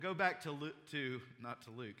Go back to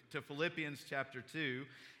Philippians chapter 2,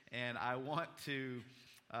 and I want to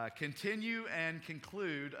continue and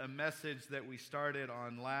conclude a message that we started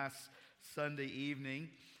on last Sunday evening.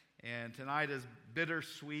 And tonight is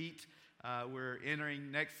bittersweet. We're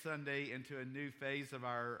entering next Sunday into a new phase of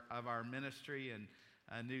our ministry and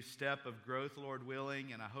a new step of growth, Lord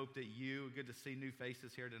willing. And I hope that good to see new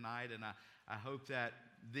faces here tonight, and I hope that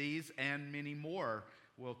these and many more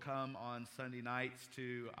will come on Sunday nights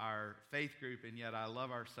to our faith group. And yet I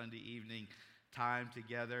love our Sunday evening time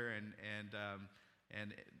together,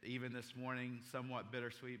 and even this morning, somewhat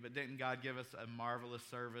bittersweet, but didn't God give us a marvelous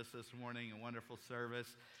service this morning, a wonderful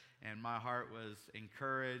service? And my heart was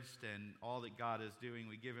encouraged, and all that God is doing,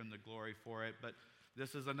 we give Him the glory for it. But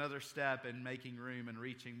this is another step in making room and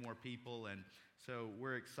reaching more people, and so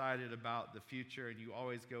we're excited about the future, and you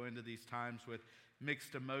always go into these times with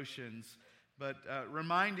mixed emotions. But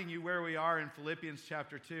reminding you where we are in Philippians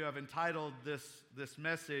chapter 2, I've entitled this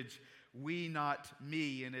message, We Not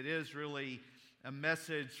Me, and it is really a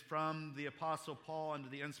message from the Apostle Paul under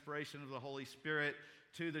the inspiration of the Holy Spirit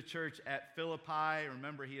to the church at Philippi.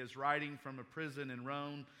 Remember, he is writing from a prison in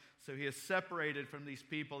Rome, so he is separated from these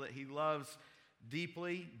people that he loves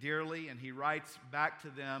deeply, dearly, and he writes back to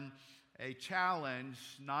them a challenge,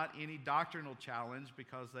 not any doctrinal challenge,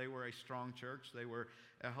 because they were a strong church, they were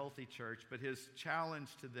a healthy church, but his challenge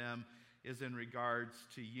to them is in regards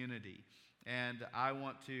to unity. And I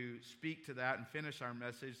want to speak to that and finish our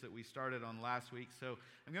message that we started on last week. So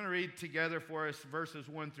I'm going to read together for us verses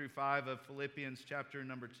 1 through 5 of Philippians chapter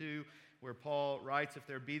number 2, where Paul writes, if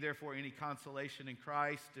there be therefore any consolation in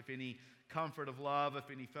Christ, if any comfort of love,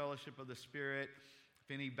 if any fellowship of the Spirit,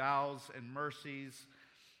 if any bowels and mercies,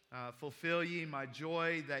 fulfill ye my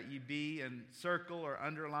joy, that ye be, and circle or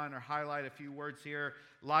underline or highlight a few words here,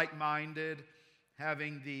 like-minded,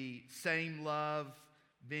 having the same love,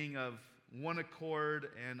 being of one accord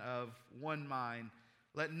and of one mind.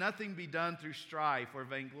 Let nothing be done through strife or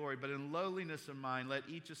vainglory, but in lowliness of mind let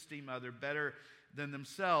each esteem other better than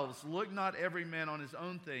themselves. Look not every man on his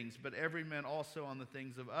own things, but every man also on the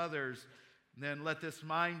things of others. Then let this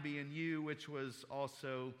mind be in you, which was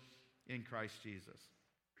also in Christ Jesus.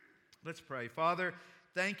 Let's pray. Father,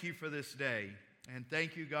 thank you for this day, and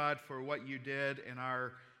thank you, God, for what you did in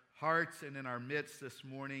our hearts and in our midst this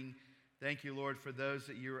morning. Thank you, Lord, for those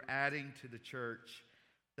that you are adding to the church.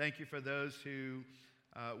 Thank you for those who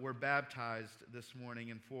were baptized this morning,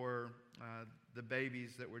 and for the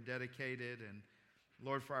babies that were dedicated, and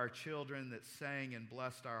Lord, for our children that sang and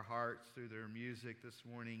blessed our hearts through their music this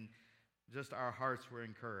morning. Just our hearts were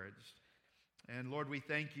encouraged. And Lord, we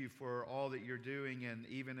thank you for all that you're doing, and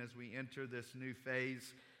even as we enter this new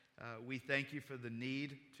phase, we thank you for the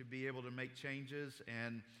need to be able to make changes.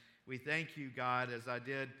 And we thank you, God, as I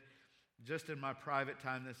did just in my private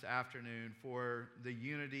time this afternoon, for the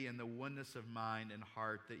unity and the oneness of mind and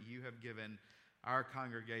heart that you have given our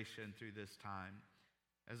congregation through this time.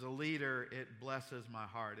 As a leader, it blesses my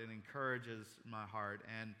heart, it encourages my heart,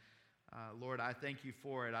 and Lord, I thank you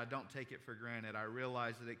for it. I don't take it for granted. I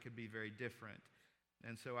realize that it could be very different.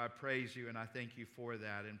 And so I praise you and I thank you for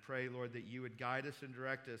that. And pray, Lord, that you would guide us and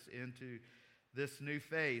direct us into this new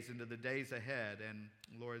phase, into the days ahead. And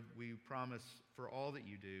Lord, we promise for all that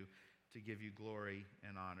you do to give you glory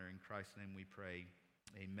and honor. In Christ's name we pray.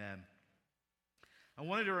 Amen. I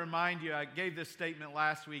wanted to remind you, I gave this statement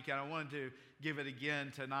last week, and I wanted to give it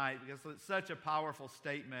again tonight because it's such a powerful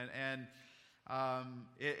statement. And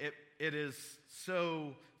it is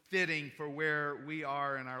so fitting for where we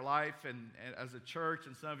are in our life and as a church,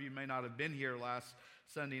 and some of you may not have been here last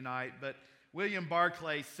Sunday night, but William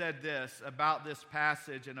Barclay said this about this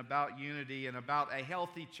passage and about unity and about a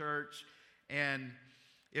healthy church, and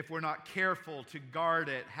if we're not careful to guard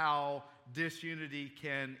it, how disunity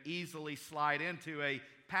can easily slide into a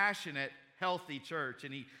passionate, healthy church.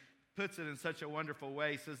 And he puts it in such a wonderful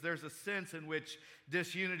way. He says, there's a sense in which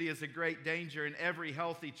disunity is a great danger in every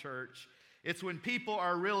healthy church. It's when people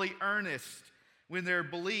are really earnest, when their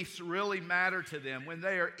beliefs really matter to them, when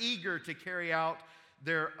they are eager to carry out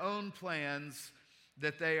their own plans,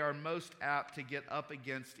 that they are most apt to get up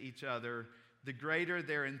against each other. The greater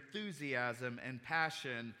their enthusiasm and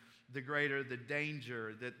passion, the greater the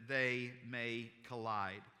danger that they may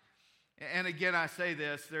collide. And again, I say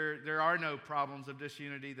this, there are no problems of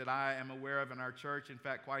disunity that I am aware of in our church. In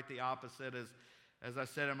fact, quite the opposite. As I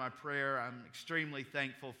said in my prayer, I'm extremely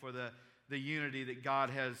thankful for the unity that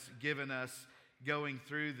God has given us going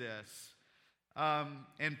through this.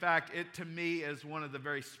 In fact, it to me is one of the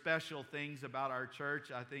very special things about our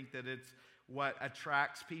church. I think that it's what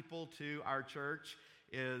attracts people to our church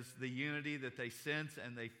is the unity that they sense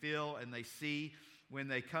and they feel and they see when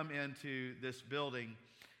they come into this building.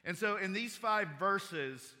 And so in these 5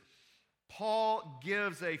 verses, Paul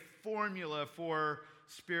gives a formula for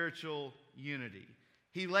spiritual unity.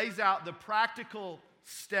 He lays out the practical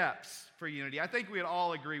steps for unity. I think we'd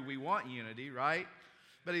all agree we want unity, right?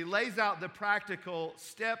 But he lays out the practical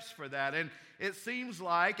steps for that. And it seems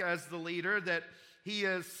like, as the leader, that he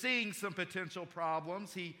is seeing some potential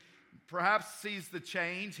problems. He perhaps sees the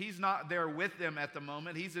change. He's not there with them at the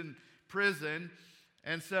moment. He's in prison.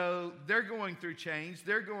 And so they're going through change.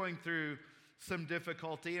 They're going through some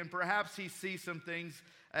difficulty. And perhaps he sees some things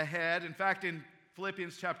ahead. In fact, in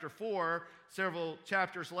Philippians chapter 4, several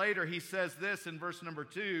chapters later, he says this in verse number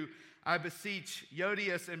 2, I beseech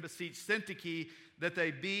Euodias and beseech Syntyche that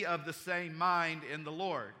they be of the same mind in the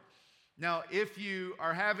Lord. Now, if you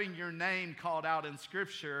are having your name called out in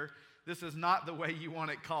Scripture, this is not the way you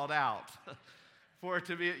want it called out. For it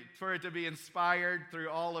to be inspired through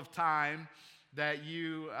all of time that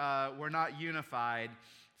you were not unified.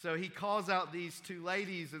 So he calls out these 2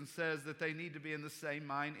 ladies and says that they need to be in the same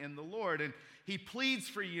mind in the Lord. And he pleads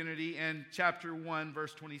for unity in chapter 1,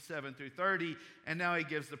 verse 27 through 30, and now he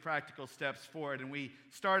gives the practical steps for it. And we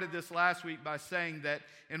started this last week by saying that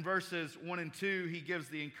in verses 1 and 2, he gives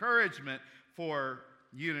the encouragement for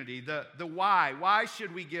unity, the why. Why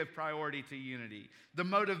should we give priority to unity? The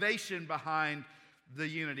motivation behind the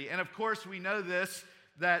unity. And of course, we know this,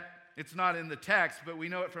 that it's not in the text, but we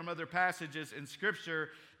know it from other passages in Scripture,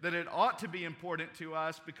 that it ought to be important to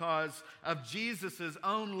us because of Jesus'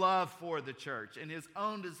 own love for the church and his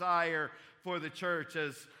own desire for the church,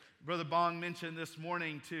 as Brother Bong mentioned this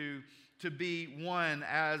morning, to be one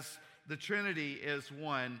as the Trinity is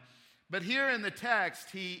one. But here in the text,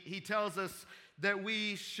 he tells us that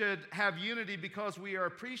we should have unity because we are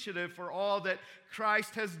appreciative for all that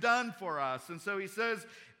Christ has done for us. And so he says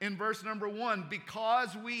in verse number 1,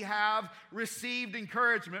 because we have received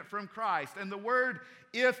encouragement from Christ. And the word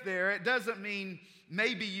if there, it doesn't mean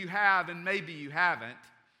maybe you have and maybe you haven't.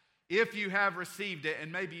 If you have received it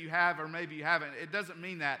and maybe you have or maybe you haven't, it doesn't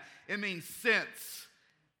mean that. It means since.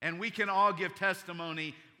 And we can all give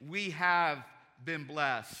testimony, we have been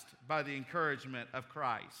blessed by the encouragement of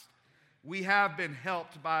Christ. We have been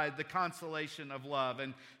helped by the consolation of love.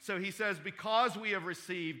 And so he says, because we have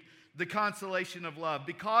received the consolation of love,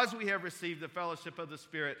 because we have received the fellowship of the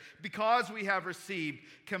Spirit, because we have received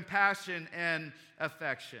compassion and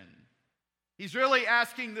affection. He's really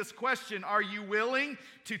asking this question, are you willing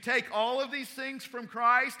to take all of these things from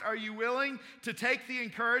Christ? Are you willing to take the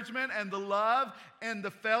encouragement and the love and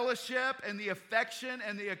the fellowship and the affection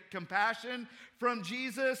and the compassion from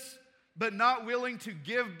Jesus, but not willing to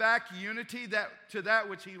give back unity to that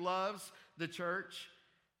which he loves, the church?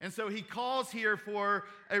 And so he calls here for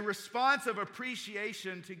a response of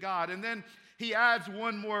appreciation to God. And then he adds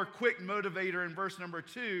one more quick motivator in verse number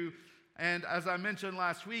 2. And as I mentioned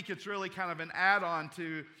last week, it's really kind of an add-on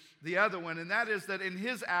to the other one. And that is that in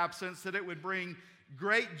his absence, that it would bring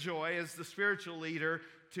great joy as the spiritual leader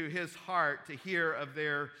to his heart to hear of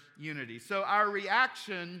their unity. So our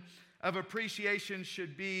reaction of appreciation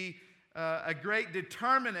should be a great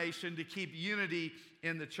determination to keep unity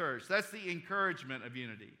in the church. That's the encouragement of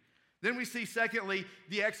unity. Then we see, secondly,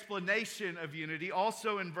 the explanation of unity,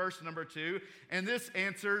 also in verse number 2, and this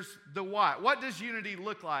answers the what. What does unity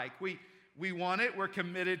look like? We want it, we're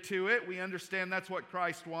committed to it, we understand that's what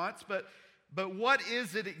Christ wants, but what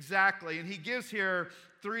is it exactly? And he gives here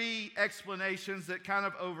 3 explanations that kind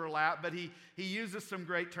of overlap, but he uses some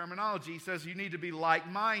great terminology. He says you need to be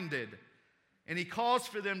like-minded, and he calls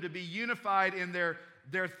for them to be unified in their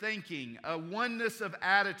thinking, a oneness of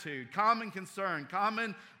attitude, common concern,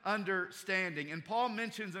 common understanding. And Paul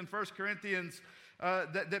mentions in 1 Corinthians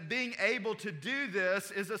that being able to do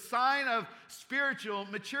this is a sign of spiritual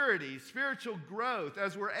maturity, spiritual growth,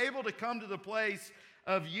 as we're able to come to the place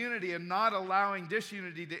of unity and not allowing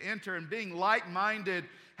disunity to enter, and being like-minded,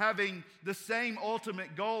 having the same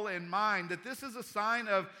ultimate goal in mind, that this is a sign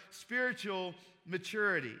of spiritual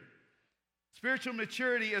maturity. Spiritual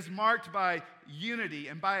maturity is marked by unity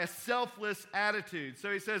and by a selfless attitude.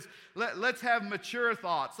 So he says, let's have mature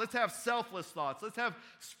thoughts. Let's have selfless thoughts. Let's have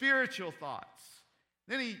spiritual thoughts.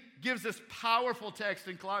 Then he gives this powerful text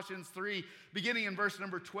in Colossians 3, beginning in verse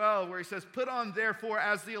number 12, where he says, put on, therefore,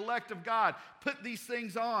 as the elect of God, put these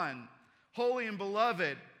things on, holy and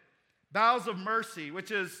beloved, bowels of mercy,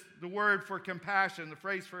 which is the word for compassion, the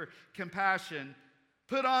phrase for compassion.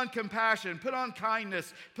 Put on compassion, put on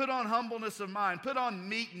kindness, put on humbleness of mind, put on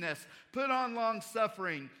meekness, put on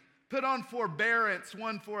long-suffering, put on forbearance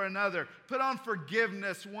one for another, put on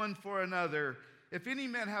forgiveness one for another. If any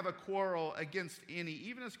man have a quarrel against any,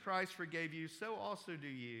 even as Christ forgave you, so also do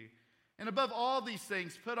you. And above all these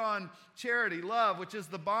things, put on charity, love, which is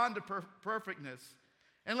the bond of perfectness.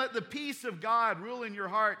 And let the peace of God rule in your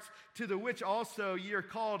hearts, to the which also ye are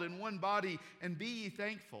called in one body, and be ye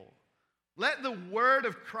thankful. Let the word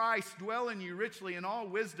of Christ dwell in you richly in all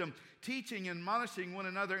wisdom, teaching and admonishing one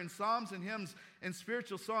another in psalms and hymns and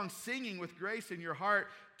spiritual songs, singing with grace in your heart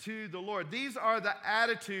to the Lord. These are the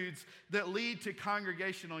attitudes that lead to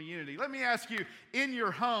congregational unity. Let me ask you, in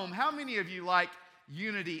your home, how many of you like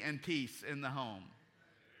unity and peace in the home?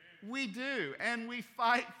 We do, and we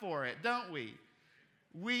fight for it, don't we?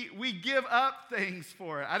 We give up things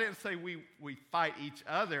for it. I didn't say we fight each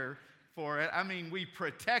other for it. I mean, we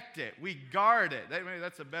protect it. We guard it. Maybe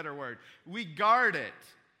that's a better word. We guard it.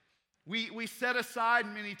 We set aside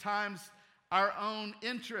many times our own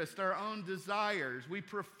interest, our own desires. We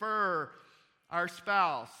prefer our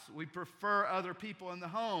spouse. We prefer other people in the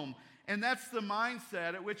home. And that's the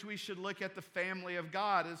mindset at which we should look at the family of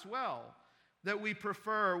God as well, that we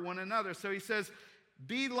prefer one another. So he says,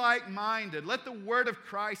 be like-minded. Let the word of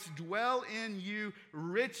Christ dwell in you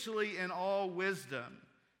richly in all wisdom.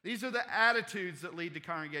 These are the attitudes that lead to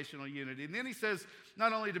congregational unity. And then he says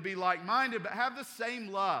not only to be like-minded, but have the same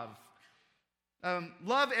love.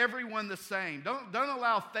 Love everyone the same. Don't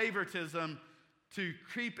allow favoritism to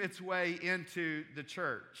creep its way into the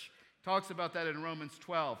church. Talks about that in Romans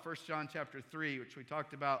 12, 1 John chapter 3, which we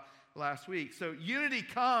talked about last week. So unity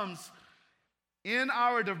comes in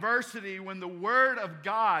our diversity when the Word of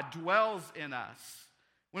God dwells in us,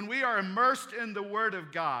 when we are immersed in the Word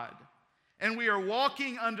of God, and we are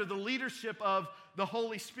walking under the leadership of the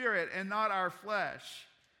Holy Spirit and not our flesh.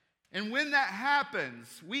 And when that happens,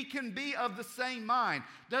 we can be of the same mind.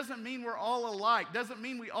 Doesn't mean we're all alike. Doesn't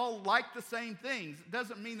mean we all like the same things. It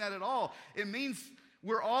doesn't mean that at all. It means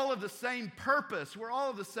we're all of the same purpose. We're all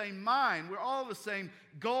of the same mind. We're all of the same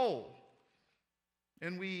goal.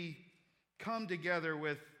 And we come together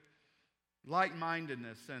with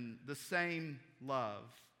like-mindedness and the same love.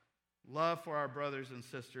 Love for our brothers and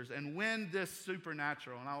sisters. And when this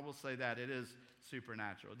supernatural, and I will say that, it is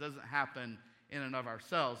supernatural. It doesn't happen in and of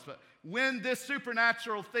ourselves. But when this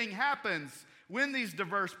supernatural thing happens, when these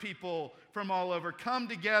diverse people from all over come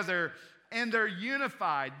together and they're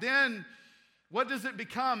unified, then what does it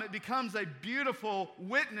become? It becomes a beautiful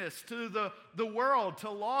witness to the world, to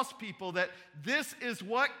lost people, that this is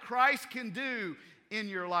what Christ can do in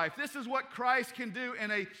your life. This is what Christ can do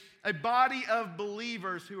in a body of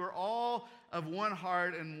believers who are all of one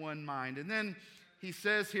heart and one mind. And then he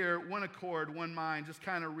says here, one accord, one mind, just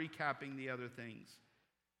kind of recapping the other things.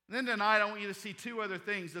 And then tonight, I want you to see two other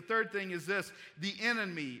things. The third thing is this, the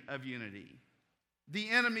enemy of unity. The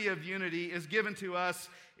enemy of unity is given to us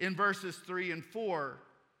in verses 3 and 4.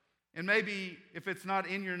 And maybe, if it's not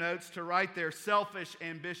in your notes, to write there, selfish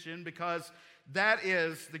ambition, because that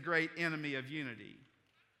is the great enemy of unity.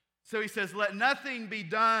 So he says, let nothing be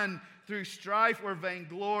done through strife or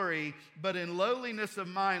vainglory, but in lowliness of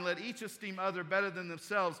mind, let each esteem other better than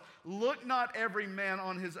themselves. Look not every man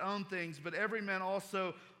on his own things, but every man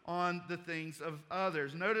also on the things of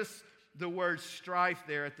others. Notice the word strife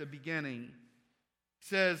there at the beginning. It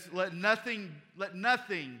says, let nothing,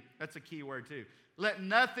 that's a key word too. Let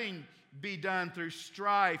nothing be done through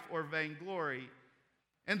strife or vainglory.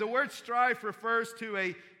 And the word strife refers to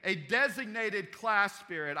a designated class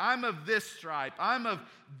spirit. I'm of this stripe. I'm of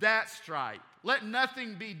that stripe. Let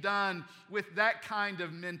nothing be done with that kind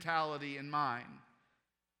of mentality in mind.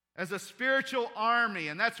 As a spiritual army,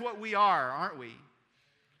 and that's what we are, aren't we?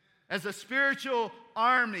 As a spiritual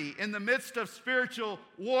army in the midst of spiritual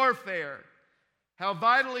warfare, how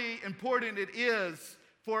vitally important it is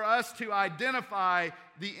for us to identify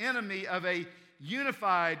the enemy of a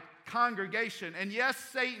unified congregation. And yes,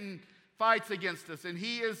 Satan fights against us, and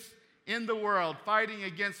he is in the world fighting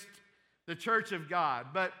against the church of God.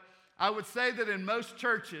 But I would say that in most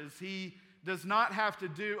churches, he does not have to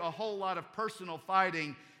do a whole lot of personal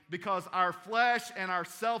fighting, because our flesh and our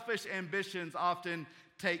selfish ambitions often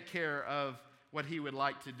take care of what he would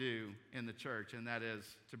like to do in the church, and that is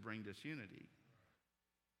to bring disunity.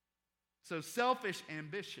 So selfish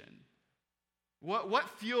ambition. What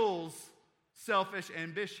fuels selfish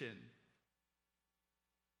ambition?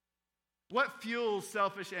 What fuels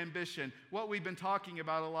selfish ambition? What we've been talking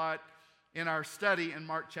about a lot in our study in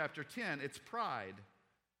Mark chapter 10. It's pride.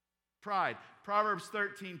 Pride. Proverbs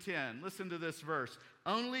 13:10. Listen to this verse.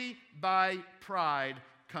 Only by pride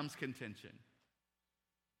comes contention.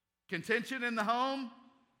 Contention in the home?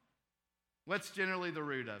 What's generally the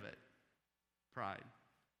root of it? Pride.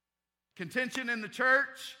 Contention in the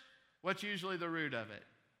church? What's usually the root of it?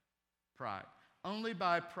 Pride. Only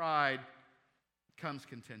by pride comes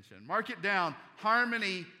contention. Mark it down.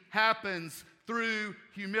 Harmony happens through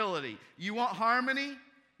humility. You want harmony?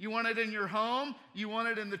 You want it in your home? You want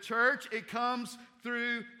it in the church? It comes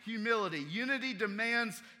through humility. Unity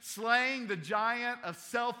demands slaying the giant of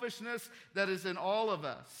selfishness that is in all of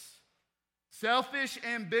us. Selfish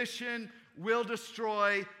ambition will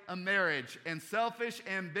destroy a marriage, and selfish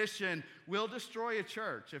ambition will destroy a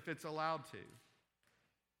church if it's allowed to.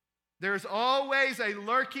 There's always a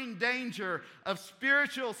lurking danger of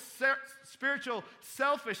spiritual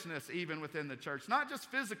selfishness even within the church. Not just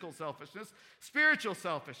physical selfishness, spiritual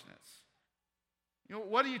selfishness. You know,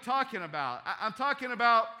 what are you talking about? I'm talking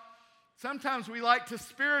about sometimes we like to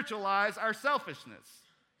spiritualize our selfishness.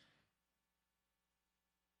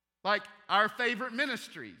 Like our favorite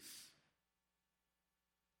ministries,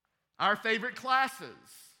 our favorite classes.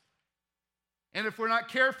 And if we're not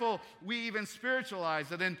careful, we even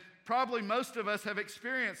spiritualize it. And probably most of us have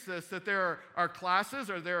experienced this, that there are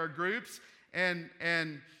classes or there are groups and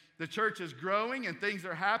the church is growing and things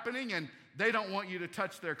are happening and they don't want you to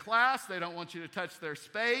touch their class. They don't want you to touch their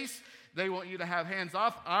space. They want you to have hands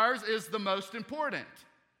off. Ours is the most important.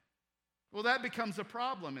 Well, that becomes a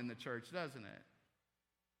problem in the church, doesn't it?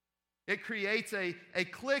 It creates a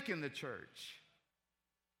clique in the church.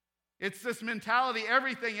 It's this mentality,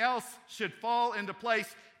 everything else should fall into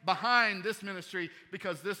place behind this ministry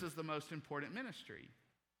because this is the most important ministry.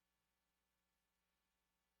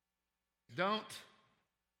 Don't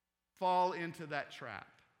fall into that trap.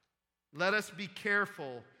 Let us be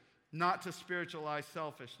careful not to spiritualize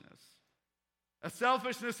selfishness. A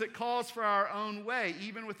selfishness that calls for our own way,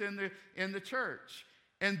 even within the church.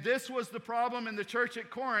 And this was the problem in the church at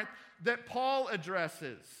Corinth that Paul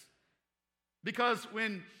addresses. Because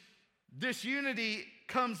when disunity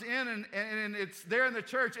comes in and it's there in the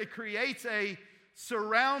church, it creates a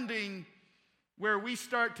surrounding where we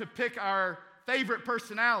start to pick our favorite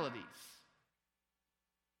personalities.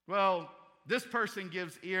 Well, this person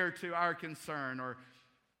gives ear to our concern, or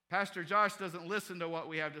Pastor Josh doesn't listen to what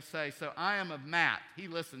we have to say, so I am of Matt. He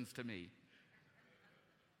listens to me.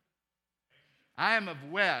 I am of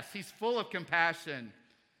Wes. He's full of compassion.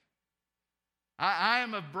 I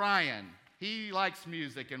am of Brian. He likes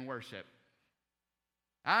music and worship.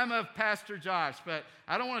 I'm of Pastor Josh, but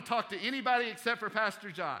I don't want to talk to anybody except for Pastor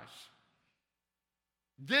Josh.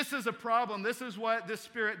 This is a problem. This is what this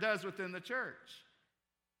spirit does within the church.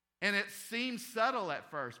 And it seems subtle at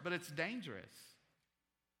first, but it's dangerous.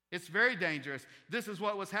 It's very dangerous. This is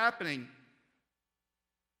what was happening.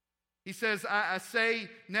 He says, I say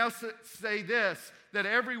this, that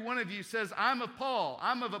every one of you says, I'm of Paul,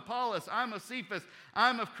 I'm of Apollos, I'm of Cephas,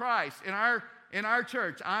 I'm of Christ. In our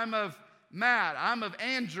church, I'm of Matt, I'm of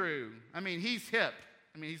Andrew. I mean, he's hip.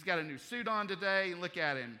 I mean, he's got a new suit on today. Look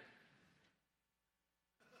at him.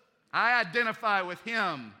 I identify with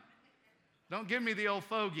him. Don't give me the old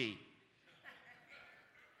fogey.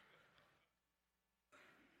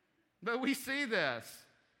 But we see this.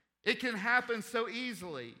 It can happen so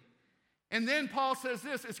easily. And then Paul says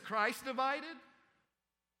this, is Christ divided?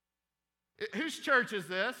 Whose church is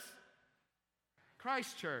this?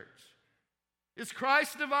 Christ's church. Is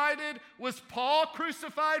Christ divided? Was Paul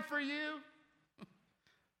crucified for you?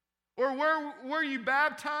 Or were you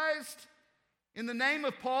baptized in the name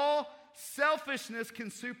of Paul? Selfishness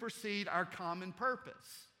can supersede our common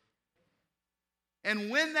purpose.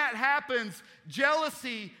 And when that happens,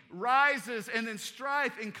 jealousy rises, and then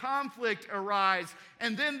strife and conflict arise.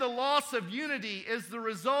 And then the loss of unity is the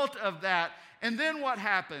result of that. And then what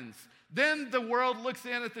happens? Then the world looks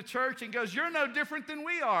in at the church and goes, you're no different than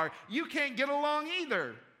we are. You can't get along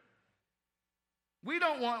either. We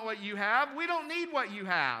don't want what you have. We don't need what you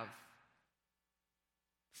have.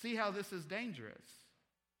 See how this is dangerous.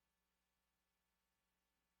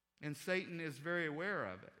 And Satan is very aware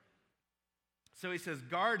of it. So he says,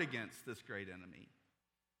 guard against this great enemy.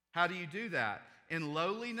 How do you do that? In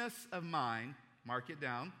lowliness of mind, mark it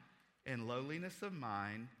down, in lowliness of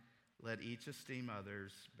mind, let each esteem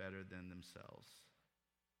others better than themselves.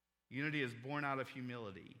 Unity is born out of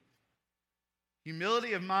humility.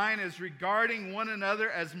 Humility of mind is regarding one another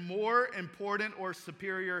as more important or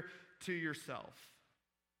superior to yourself.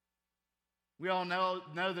 We all know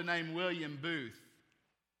the name William Booth,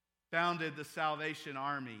 founded the Salvation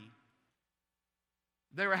Army.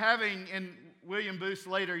 They were having, in William Booth's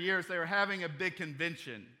later years, they were having a big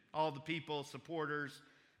convention. All the people, supporters,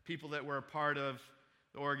 people that were a part of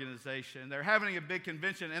the organization. They're having a big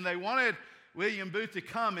convention, and they wanted William Booth to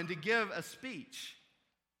come and to give a speech.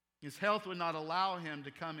 His health would not allow him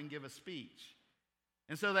to come and give a speech.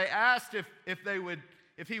 And so they asked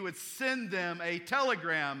if he would send them a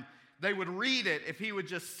telegram they would read it if he would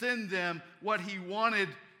just send them what he wanted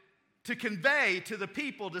to convey to the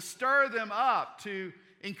people, to stir them up, to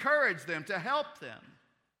encourage them, to help them.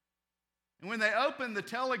 And when they opened the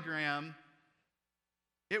telegram,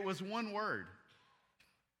 it was one word.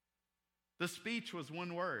 The speech was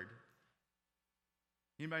one word.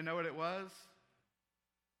 Anybody know what it was?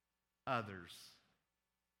 Others.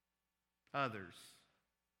 Others.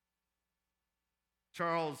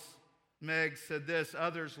 Charles Meggs said this,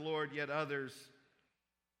 "Others, Lord, yet others.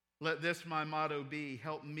 Let this my motto be,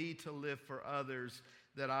 help me to live for others,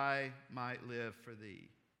 that I might live for thee."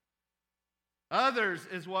 Others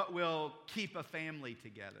is what will keep a family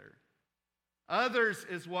together. Others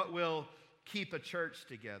is what will keep a church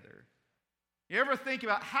together. You ever think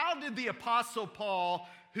about how did the Apostle Paul,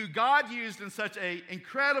 who God used in such an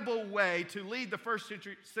incredible way to lead the first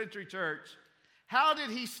century church, how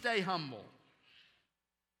did he stay humble?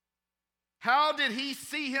 How did he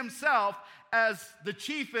see himself as the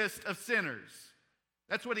chiefest of sinners?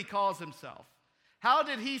 That's what he calls himself. How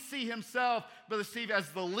did he see himself, Brother Steve,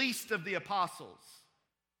 as the least of the apostles?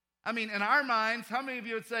 I mean, in our minds, how many of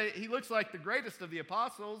you would say he looks like the greatest of the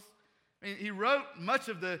apostles? I mean, he wrote much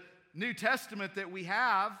of the New Testament that we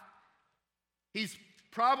have. He's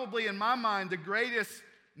probably, in my mind, the greatest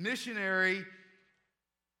missionary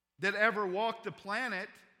that ever walked the planet.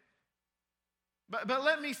 But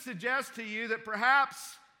let me suggest to you that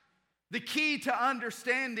perhaps the key to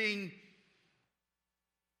understanding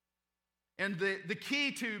and the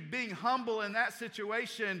key to being humble in that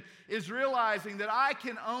situation is realizing that I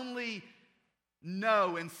can only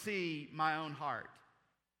know and see my own heart.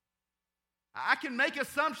 I can make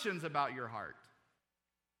assumptions about your heart.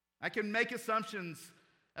 I can make assumptions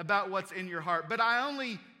about what's in your heart, but I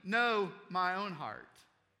only know my own heart.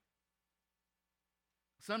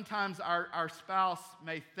 Sometimes our spouse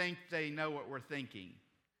may think they know what we're thinking,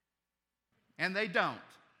 and they don't.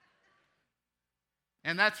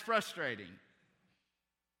 And that's frustrating.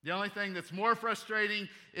 The only thing that's more frustrating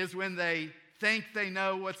is when they think they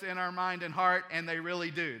know what's in our mind and heart, and they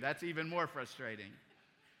really do. That's even more frustrating.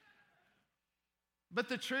 But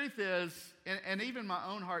the truth is, and even my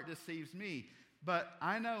own heart deceives me, but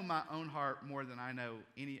I know my own heart more than I know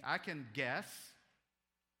any. I can guess,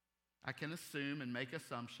 I can assume and make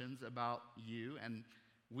assumptions about you, and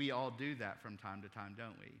we all do that from time to time,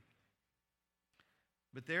 don't we?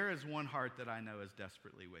 But there is one heart that I know is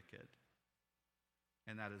desperately wicked,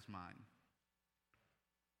 and that is mine.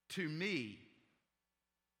 To me,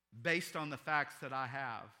 based on the facts that I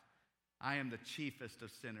have, I am the chiefest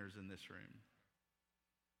of sinners in this room.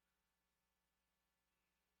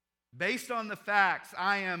 Based on the facts,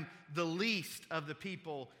 I am the least of the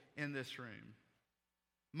people in this room.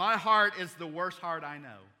 My heart is the worst heart I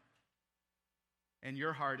know, and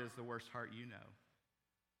your heart is the worst heart you know.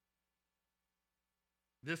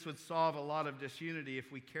 This would solve a lot of disunity if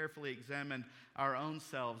we carefully examined our own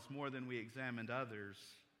selves more than we examined others,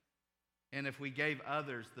 and if we gave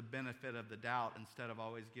others the benefit of the doubt instead of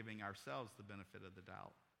always giving ourselves the benefit of the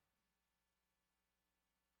doubt.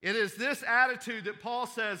 It is this attitude that Paul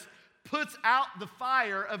says puts out the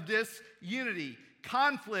fire of disunity,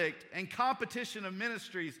 conflict, and competition of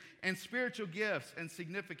ministries and spiritual gifts and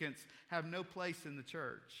significance have no place in the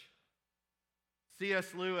church.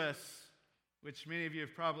 C.S. Lewis, which many of you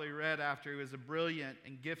have probably read after, he was a brilliant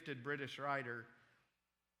and gifted British writer.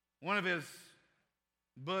 One of his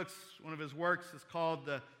books, one of his works is called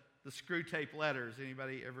the Screwtape Letters.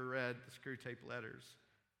 Anybody ever read the Screwtape Letters?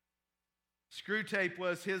 Screwtape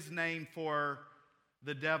was his name for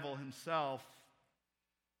the devil himself.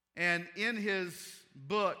 And in his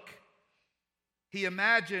book, he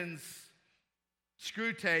imagines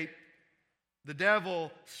Screwtape, the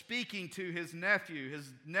devil, speaking to his nephew.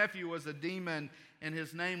 His nephew was a demon, and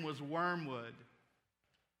his name was Wormwood.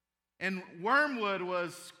 And Wormwood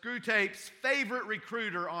was Screwtape's favorite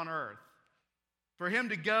recruiter on earth, for him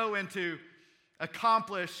to go and to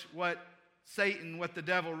accomplish what Satan, what the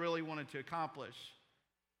devil really wanted to accomplish.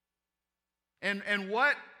 And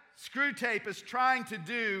what Screwtape is trying to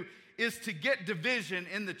do is to get division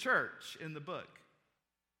in the church in the book.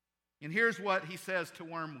 And here's what he says to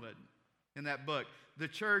Wormwood in that book. The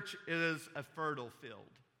church is a fertile field.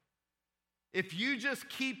 If you just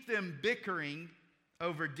keep them bickering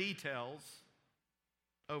over details,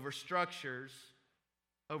 over structures,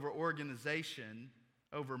 over organization,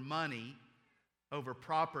 over money, over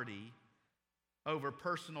property, over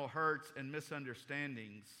personal hurts and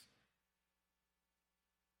misunderstandings,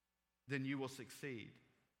 then you will succeed.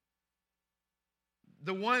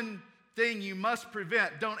 The one thing you must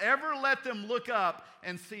prevent, don't ever let them look up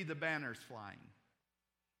and see the banners flying.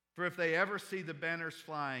 For if they ever see the banners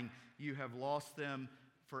flying, you have lost them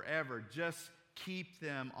forever. Just keep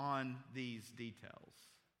them on these details.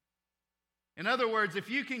 In other words, if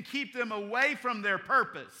you can keep them away from their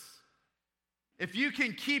purpose, if you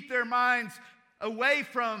can keep their minds away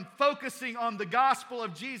from focusing on the gospel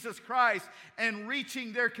of Jesus Christ and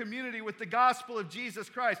reaching their community with the gospel of Jesus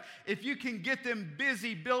Christ, if you can get them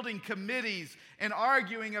busy building committees and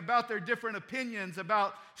arguing about their different opinions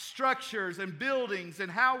about structures and buildings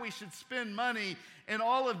and how we should spend money and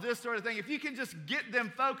all of this sort of thing, if you can just get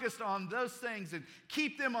them focused on those things and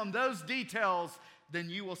keep them on those details, then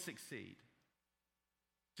you will succeed.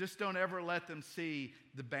 Just don't ever let them see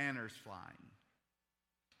the banners flying.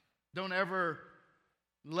 Don't ever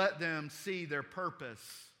let them see their purpose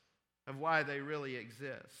of why they really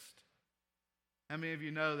exist. How many of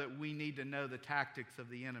you know that we need to know the tactics of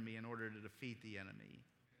the enemy in order to defeat the enemy?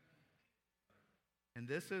 And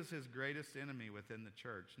this is his greatest enemy within the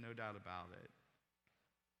church, no doubt about it.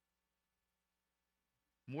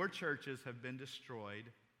 More churches have been destroyed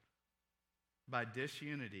by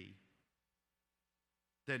disunity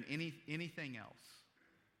than anything else.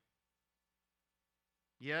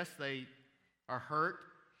 Yes, they are hurt,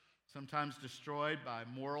 sometimes destroyed by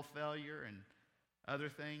moral failure and other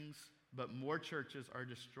things, but more churches are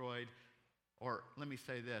destroyed, or let me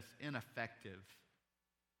say this, ineffective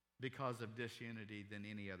because of disunity than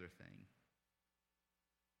any other thing.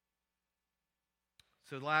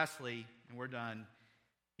 So lastly, and we're done,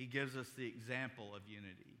 he gives us the example of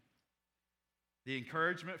unity. The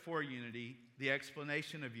encouragement for unity, the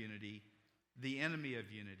explanation of unity, the enemy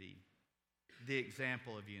of unity, the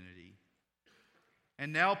example of unity.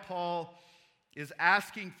 And now Paul is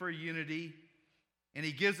asking for unity, and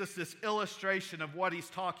he gives us this illustration of what he's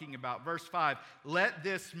talking about. Verse 5, let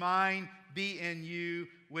this mind be in you,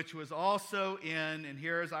 which was also in, and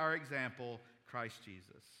here is our example, Christ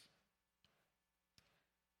Jesus.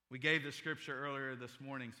 We gave the scripture earlier this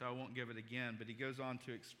morning, so I won't give it again, but he goes on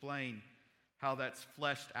to explain how that's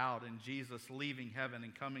fleshed out in Jesus leaving heaven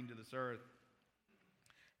and coming to this earth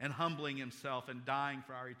and humbling himself and dying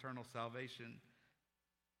for our eternal salvation.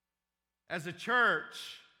 As a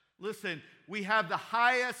church, listen, we have the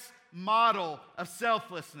highest model of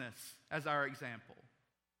selflessness as our example.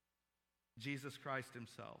 Jesus Christ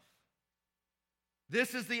himself.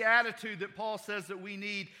 This is the attitude that Paul says that we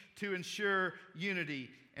need to ensure unity.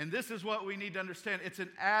 And this is what we need to understand. It's an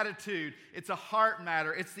attitude. It's a heart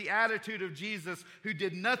matter. It's the attitude of Jesus, who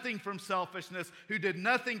did nothing from selfishness, who did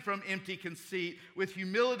nothing from empty conceit. With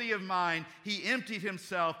humility of mind, he emptied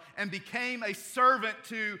himself and became a servant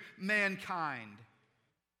to mankind.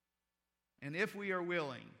 And if we are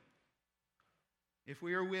willing,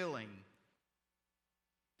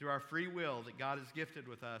 through our free will that God has gifted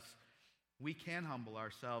with us, we can humble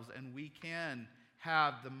ourselves and we can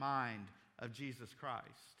have the mind of Jesus Christ.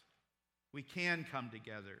 We can come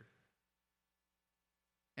together.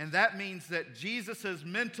 And that means that Jesus'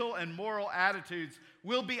 mental and moral attitudes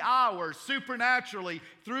will be ours supernaturally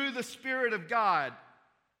through the Spirit of God.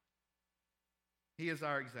 He is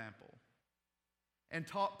our example. And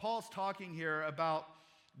Paul's talking here about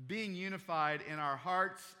being unified in our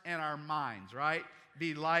hearts and our minds, right?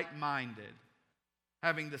 Be like-minded,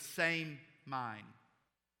 having the same mind.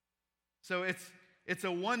 So it's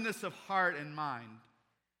a oneness of heart and mind.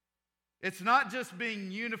 It's not just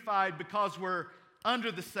being unified because we're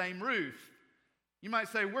under the same roof. You might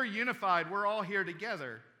say, we're unified, we're all here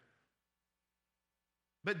together.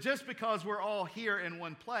 But just because we're all here in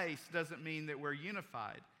one place doesn't mean that we're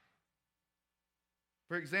unified.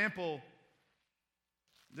 For example,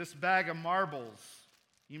 this bag of marbles,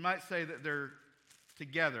 you might say that they're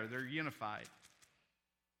together, they're unified.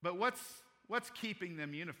 But what's keeping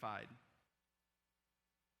them unified?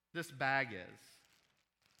 This bag is.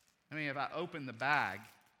 I mean, if I open the bag,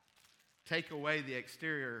 take away the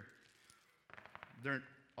exterior, they're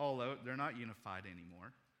not unified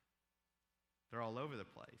anymore. They're all over the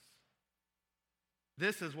place.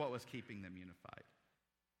 This is what was keeping them unified.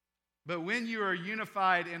 But when you are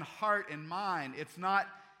unified in heart and mind, it's not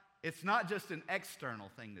just an external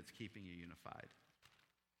thing that's keeping you unified.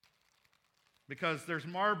 Because there's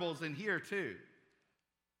marbles in here too.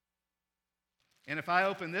 And if I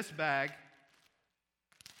open this bag,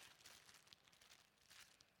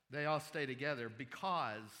 they all stay together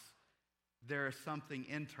because there is something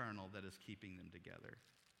internal that is keeping them together.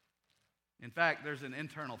 In fact, there's an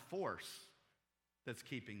internal force that's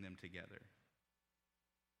keeping them together.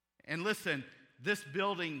 And listen, this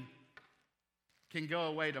building can go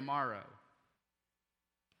away tomorrow,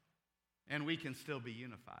 and we can still be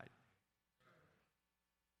unified.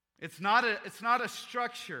 It's not a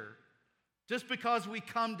structure. Just because we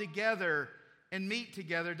come together and meet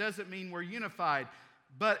together doesn't mean we're unified.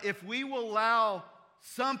 But if we will allow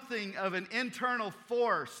something of an internal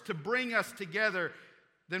force to bring us together,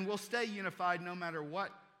 then we'll stay unified no matter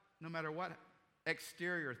what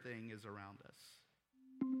exterior thing is around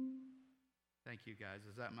us. Thank you, guys.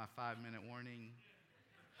 Is that my 5-minute warning?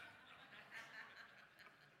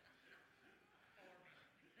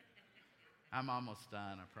 I'm almost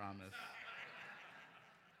done, I promise.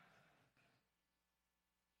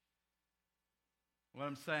 What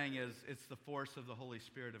I'm saying is it's the force of the Holy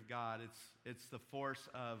Spirit of God. It's the force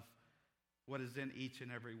of what is in each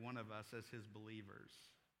and every one of us as his believers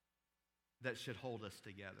that should hold us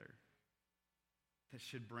together, that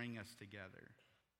should bring us together.